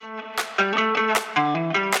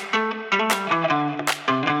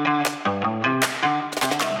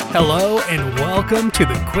Hello and welcome to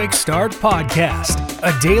the Quick Start Podcast,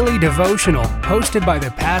 a daily devotional hosted by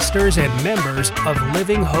the pastors and members of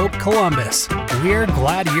Living Hope Columbus. We're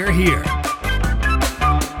glad you're here.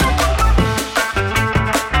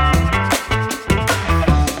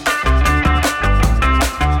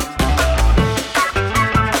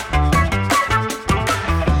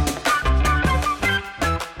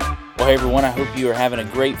 Well, hey everyone, I hope you are having a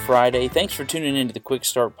great Friday. Thanks for tuning into the Quick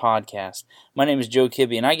Start Podcast. My name is Joe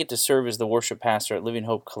Kibbe, and I get to serve as the worship pastor at Living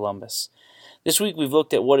Hope Columbus. This week we've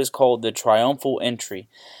looked at what is called the triumphal entry,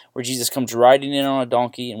 where Jesus comes riding in on a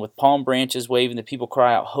donkey, and with palm branches waving, the people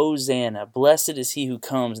cry out, "Hosanna! Blessed is he who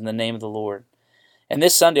comes in the name of the Lord." And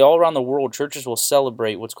this Sunday, all around the world, churches will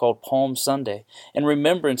celebrate what's called Palm Sunday in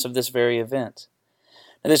remembrance of this very event.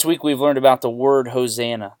 Now, this week we've learned about the word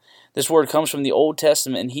Hosanna. This word comes from the Old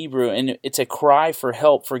Testament in Hebrew, and it's a cry for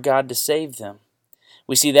help for God to save them.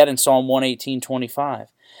 We see that in Psalm 118:25.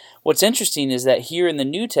 What's interesting is that here in the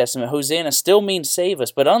New Testament, Hosanna still means save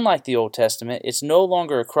us, but unlike the Old Testament, it's no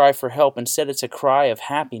longer a cry for help. Instead, it's a cry of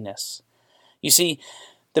happiness. You see,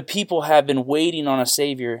 the people have been waiting on a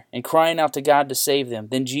Savior and crying out to God to save them.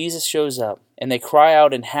 Then Jesus shows up, and they cry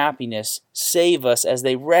out in happiness, "Save us," as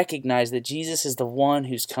they recognize that Jesus is the one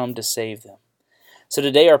who's come to save them. So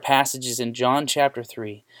today our passage is in John chapter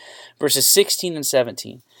 3, verses 16 and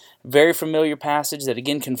 17. Very familiar passage that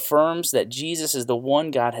again confirms that Jesus is the one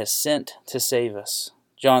God has sent to save us.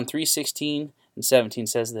 John 3:16 and 17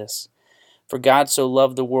 says this, "For God so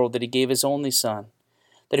loved the world that he gave his only Son,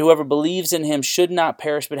 that whoever believes in him should not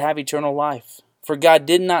perish but have eternal life. For God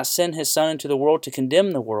did not send his Son into the world to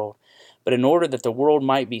condemn the world, but in order that the world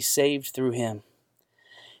might be saved through him."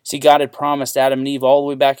 See, God had promised Adam and Eve all the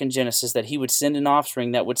way back in Genesis that he would send an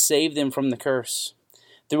offspring that would save them from the curse.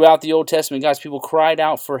 Throughout the Old Testament, God's people cried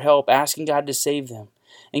out for help, asking God to save them.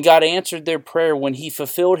 And God answered their prayer when he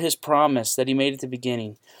fulfilled his promise that he made at the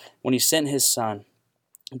beginning, when he sent his Son,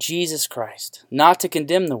 Jesus Christ, not to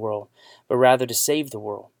condemn the world, but rather to save the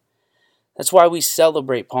world. That's why we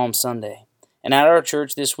celebrate Palm Sunday. And at our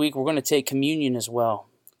church this week, we're going to take communion as well.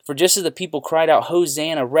 For just as the people cried out,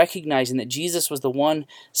 "Hosanna," recognizing that Jesus was the one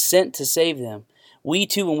sent to save them, we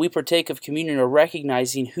too, when we partake of communion, are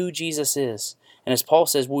recognizing who Jesus is. And as Paul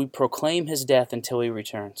says, we proclaim his death until he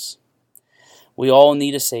returns. We all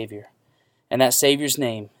need a Savior, and that Savior's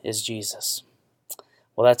name is Jesus.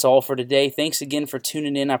 Well, that's all for today. Thanks again for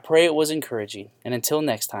tuning in. I pray it was encouraging. And until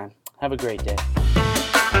next time, have a great day.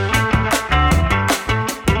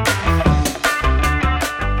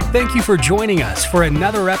 Thank you for joining us for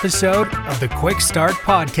another episode of the Quick Start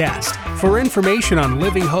Podcast. For information on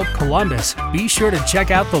Living Hope Columbus, be sure to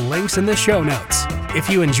check out the links in the show notes. If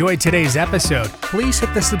you enjoyed today's episode, please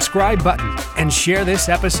hit the subscribe button and share this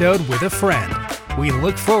episode with a friend. We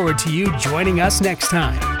look forward to you joining us next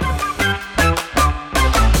time.